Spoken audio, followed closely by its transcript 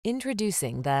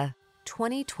Introducing the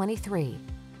 2023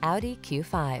 Audi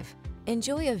Q5.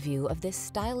 Enjoy a view of this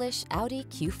stylish Audi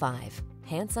Q5.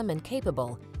 Handsome and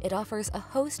capable, it offers a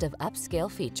host of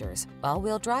upscale features,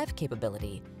 all-wheel drive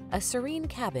capability, a serene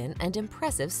cabin, and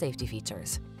impressive safety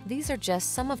features. These are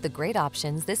just some of the great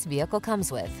options this vehicle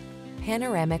comes with: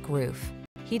 panoramic roof,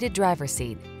 heated driver's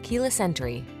seat, keyless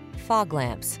entry, fog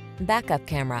lamps, backup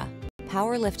camera,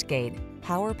 power liftgate,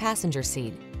 power passenger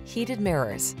seat, heated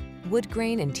mirrors, wood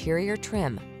grain interior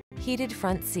trim, heated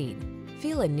front seat.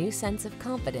 Feel a new sense of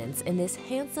confidence in this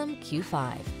handsome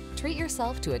Q5. Treat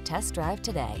yourself to a test drive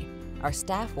today. Our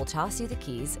staff will toss you the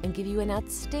keys and give you an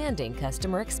outstanding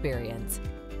customer experience.